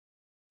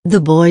The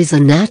boy's a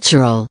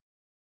natural.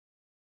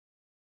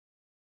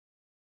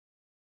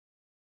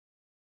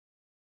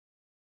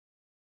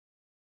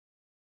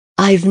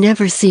 I've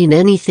never seen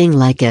anything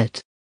like it.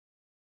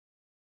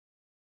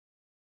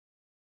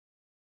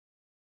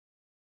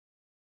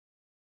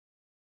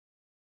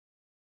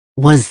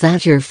 Was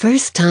that your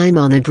first time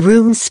on a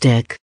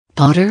broomstick,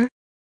 Potter?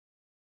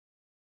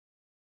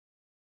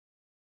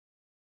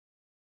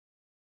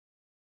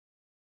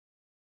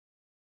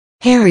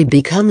 Harry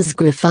becomes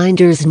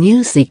Gryffindor's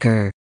new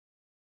seeker.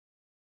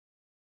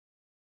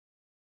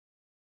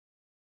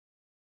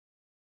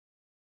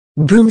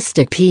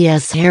 Broomstick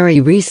PS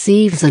Harry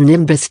receives a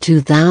Nimbus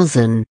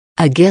 2000,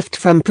 a gift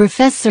from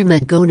Professor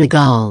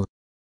McGonagall.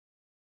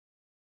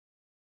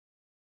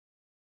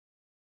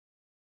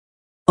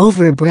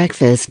 Over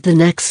breakfast the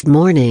next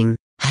morning,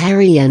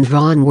 Harry and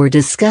Ron were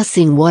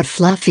discussing what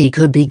Fluffy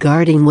could be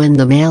guarding when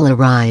the mail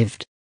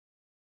arrived.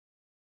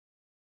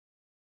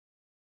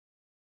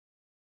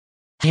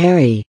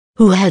 Harry,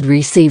 who had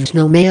received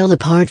no mail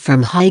apart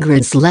from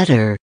Hagrid's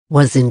letter,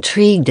 was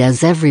intrigued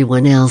as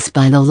everyone else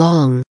by the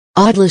long,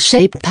 oddly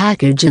shaped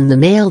package in the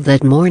mail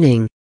that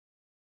morning,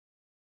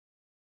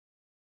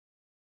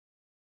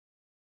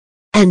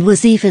 and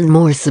was even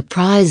more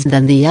surprised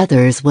than the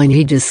others when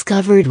he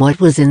discovered what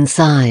was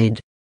inside.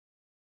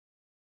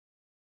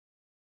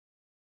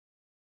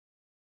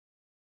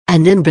 A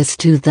Nimbus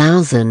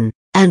 2000,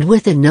 and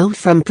with a note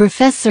from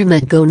Professor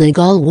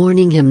McGonagall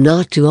warning him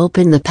not to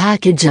open the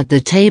package at the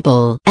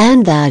table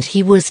and that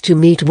he was to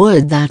meet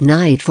Wood that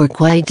night for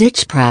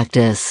Quidditch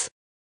practice.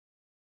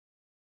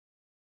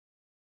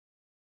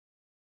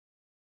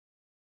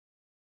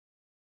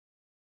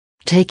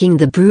 Taking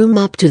the broom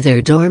up to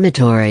their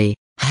dormitory,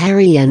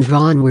 Harry and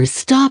Ron were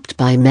stopped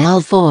by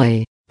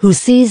Malfoy, who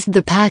seized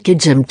the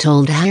package and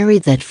told Harry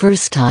that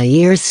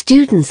first-year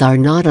students are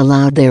not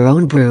allowed their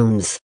own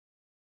brooms.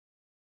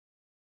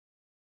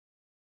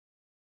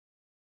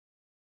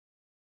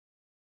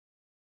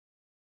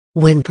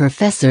 When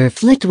Professor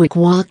Flitwick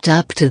walked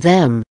up to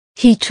them,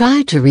 he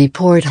tried to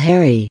report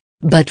Harry,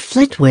 but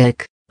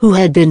Flitwick, who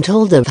had been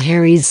told of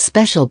Harry's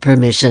special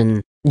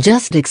permission,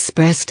 just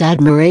expressed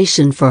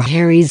admiration for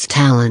Harry's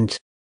talent.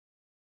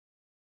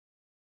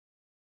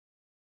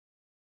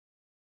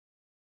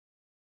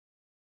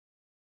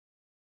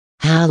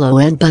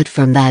 Halloween. But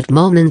from that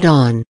moment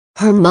on,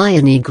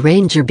 Hermione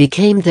Granger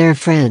became their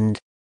friend.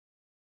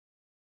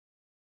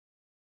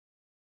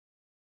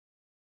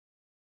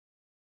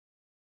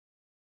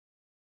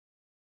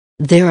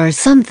 There are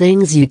some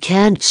things you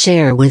can't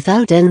share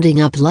without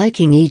ending up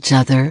liking each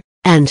other,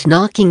 and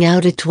knocking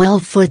out a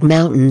 12-foot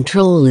mountain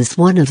troll is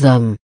one of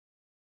them.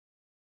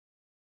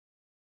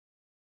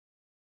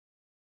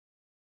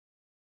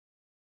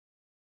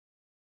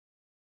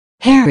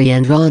 Harry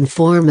and Ron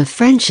form a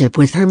friendship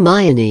with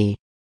Hermione.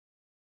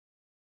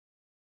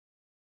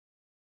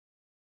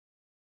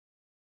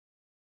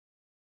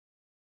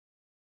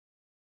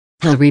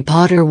 Harry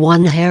Potter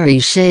 1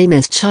 Harry's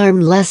Seamus Charm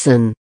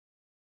Lesson.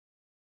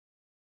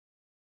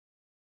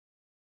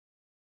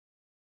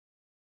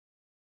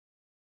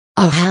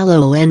 A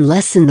Halloween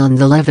lesson on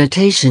the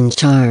levitation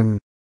charm.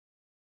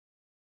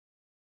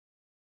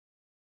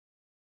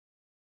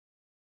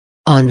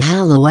 On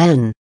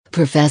Halloween,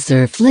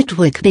 Professor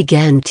Flitwick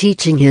began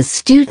teaching his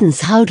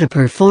students how to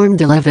perform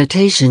the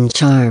levitation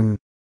charm.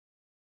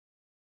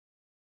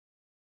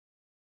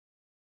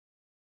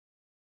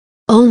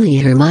 Only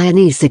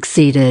Hermione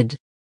succeeded.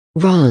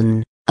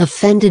 Ron,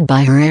 offended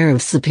by her air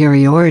of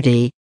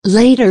superiority,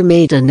 later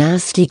made a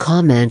nasty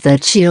comment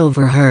that she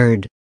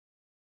overheard.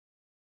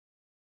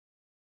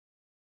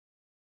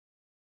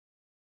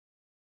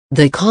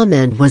 The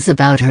comment was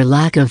about her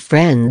lack of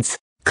friends,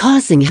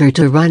 causing her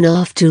to run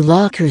off to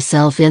lock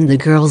herself in the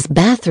girls'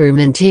 bathroom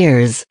in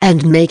tears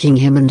and making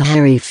him and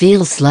Harry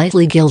feel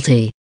slightly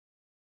guilty.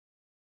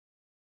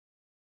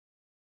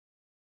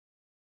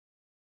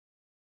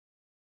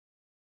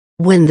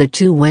 When the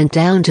two went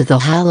down to the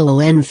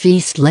Halloween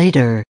feast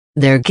later,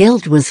 their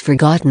guilt was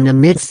forgotten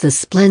amidst the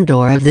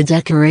splendor of the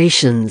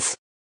decorations.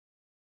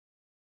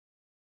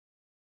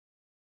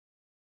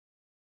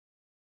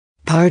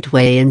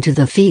 Partway into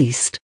the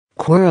feast,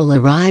 Quirrell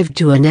arrived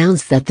to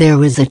announce that there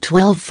was a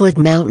 12-foot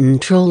mountain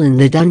troll in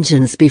the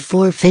dungeons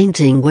before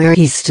fainting where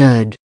he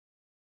stood.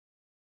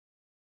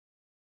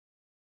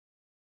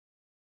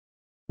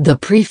 The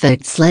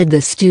prefects led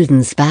the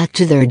students back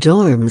to their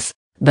dorms,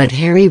 but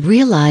Harry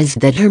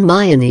realized that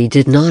Hermione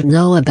did not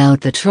know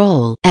about the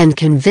troll and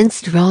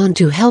convinced Ron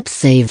to help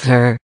save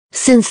her,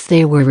 since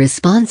they were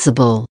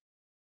responsible.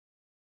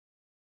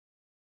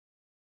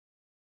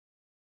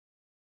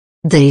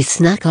 They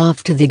snuck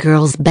off to the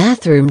girls'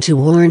 bathroom to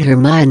warn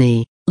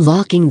Hermione,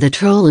 locking the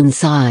troll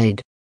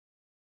inside.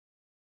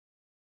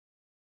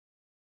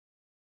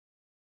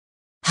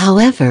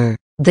 However,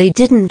 they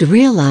didn't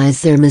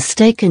realize their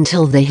mistake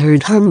until they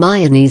heard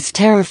Hermione's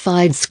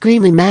terrified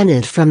scream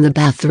emanate from the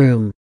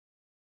bathroom.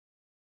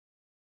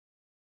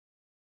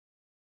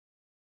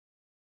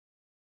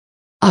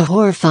 A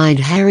horrified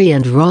Harry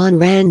and Ron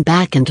ran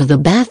back into the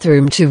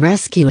bathroom to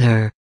rescue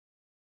her.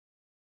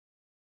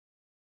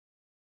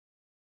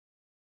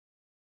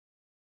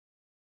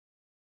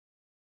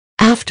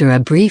 After a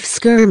brief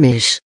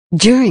skirmish,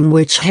 during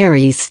which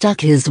Harry stuck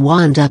his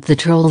wand up the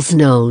troll's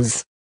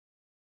nose,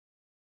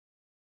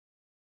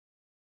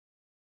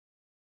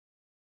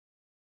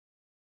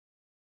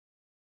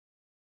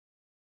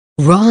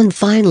 Ron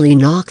finally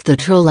knocked the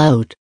troll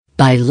out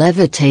by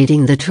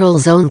levitating the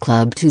troll's own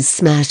club to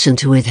smash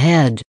into its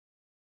head.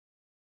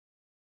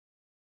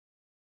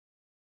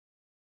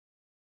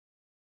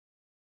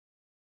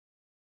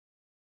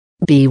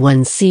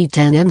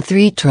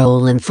 B1C10M3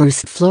 Troll in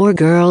first floor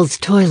girls'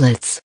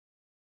 toilets.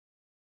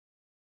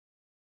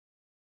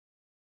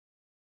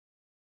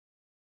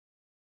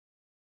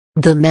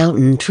 The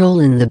mountain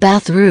troll in the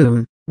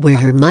bathroom, where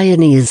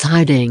Hermione is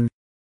hiding.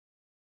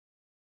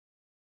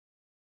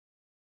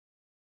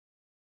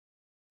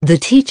 The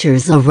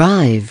teachers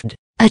arrived,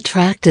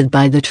 attracted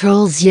by the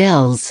troll's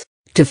yells,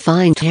 to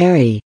find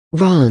Harry,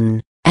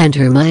 Ron, and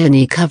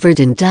Hermione covered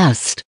in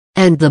dust,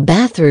 and the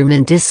bathroom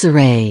in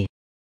disarray.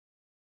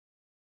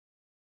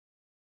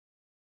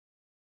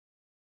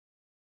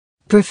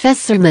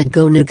 Professor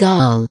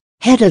McGonagall,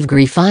 head of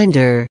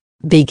Gryffindor,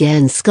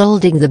 began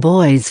scolding the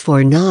boys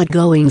for not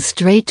going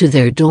straight to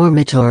their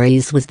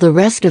dormitories with the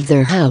rest of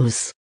their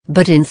house,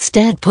 but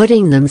instead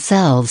putting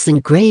themselves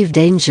in grave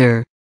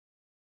danger.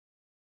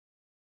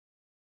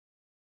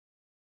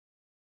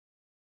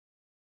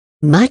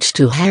 Much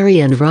to Harry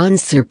and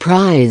Ron's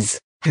surprise,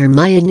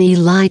 Hermione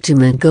lied to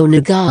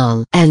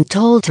McGonagall and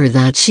told her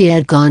that she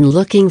had gone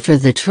looking for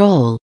the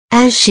troll,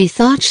 as she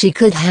thought she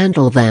could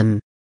handle them.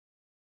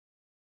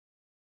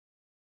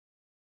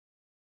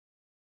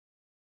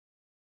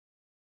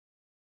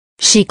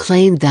 She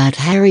claimed that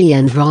Harry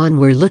and Ron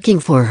were looking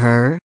for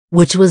her,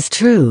 which was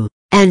true,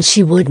 and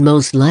she would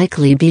most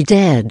likely be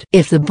dead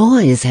if the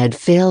boys had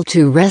failed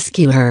to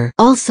rescue her,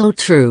 also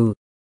true.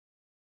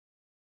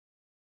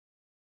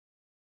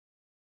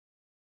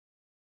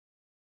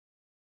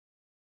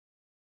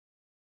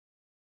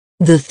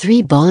 The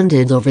three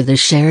bonded over the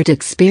shared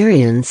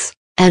experience,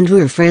 and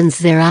were friends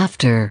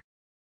thereafter.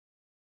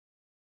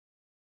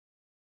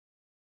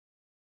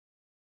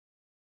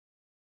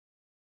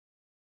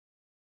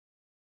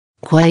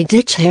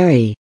 Quidditch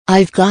Harry,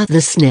 I've got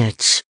the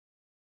snitch.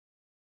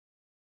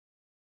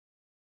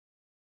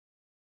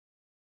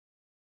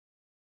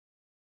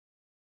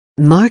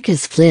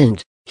 Marcus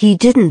Flint, he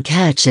didn't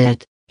catch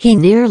it, he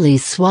nearly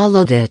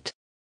swallowed it.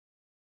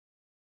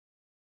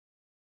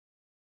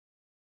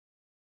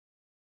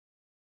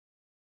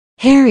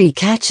 Harry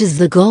catches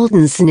the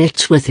golden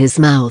snitch with his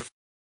mouth.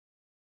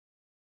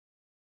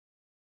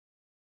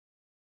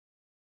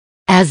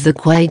 As the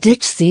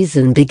Quidditch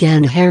season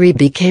began, Harry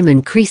became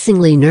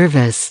increasingly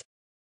nervous.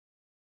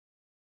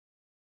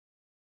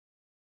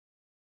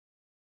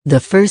 The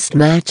first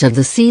match of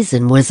the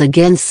season was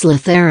against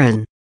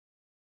Slytherin.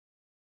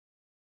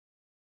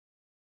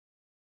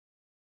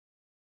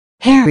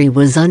 Harry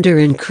was under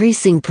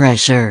increasing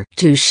pressure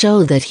to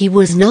show that he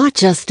was not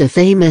just a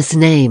famous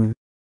name.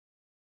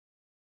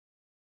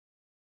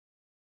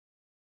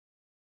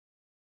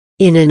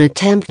 In an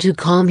attempt to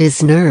calm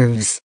his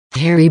nerves,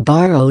 Harry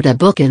borrowed a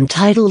book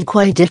entitled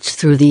Quidditch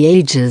Through the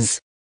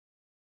Ages.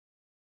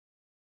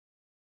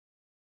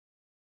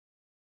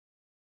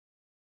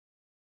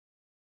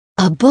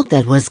 A book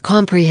that was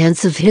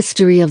comprehensive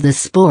history of the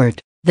sport,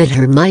 that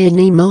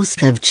Hermione must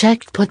have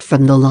checked put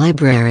from the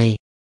library.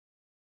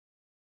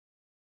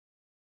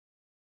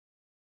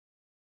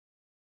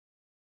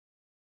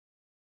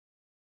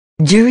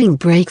 During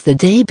break the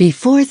day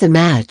before the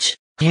match,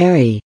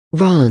 Harry,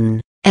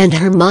 Ron, and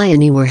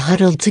Hermione were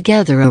huddled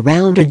together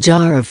around a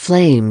jar of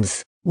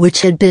flames,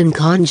 which had been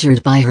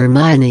conjured by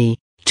Hermione,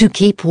 to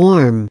keep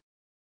warm.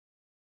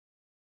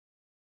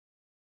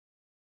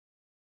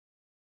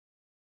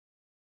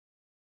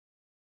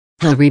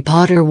 Harry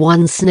Potter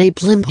 1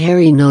 Snape limp.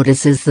 Harry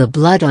notices the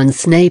blood on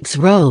Snape's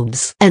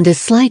robes and a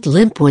slight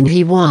limp when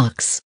he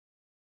walks.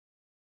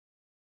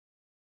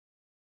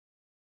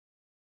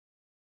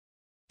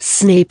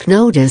 Snape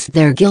noticed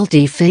their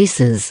guilty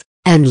faces,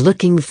 and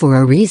looking for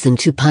a reason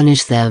to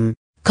punish them,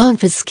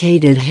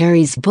 confiscated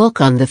Harry's book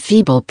on the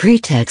feeble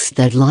pretext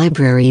that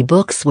library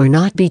books were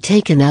not be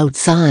taken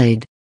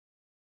outside.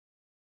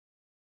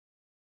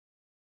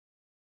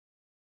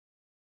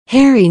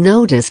 Harry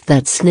noticed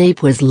that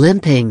Snape was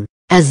limping,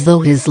 as though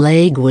his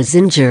leg was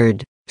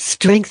injured,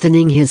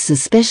 strengthening his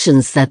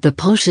suspicions that the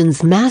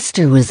potion's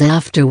master was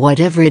after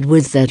whatever it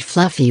was that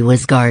Fluffy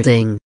was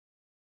guarding.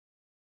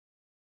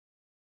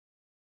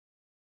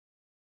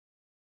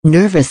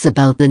 Nervous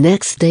about the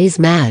next day's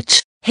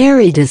match,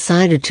 Harry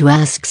decided to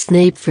ask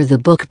Snape for the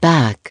book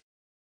back.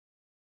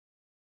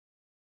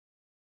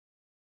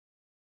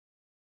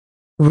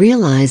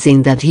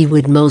 Realizing that he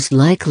would most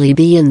likely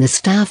be in the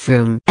staff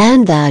room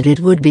and that it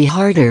would be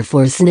harder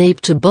for Snape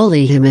to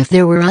bully him if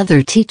there were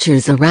other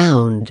teachers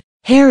around,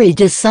 Harry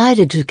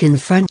decided to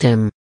confront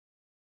him.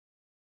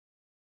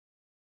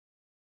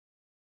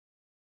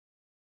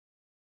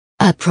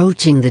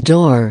 Approaching the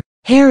door,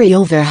 Harry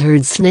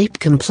overheard Snape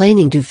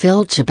complaining to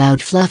Filch about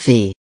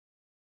Fluffy.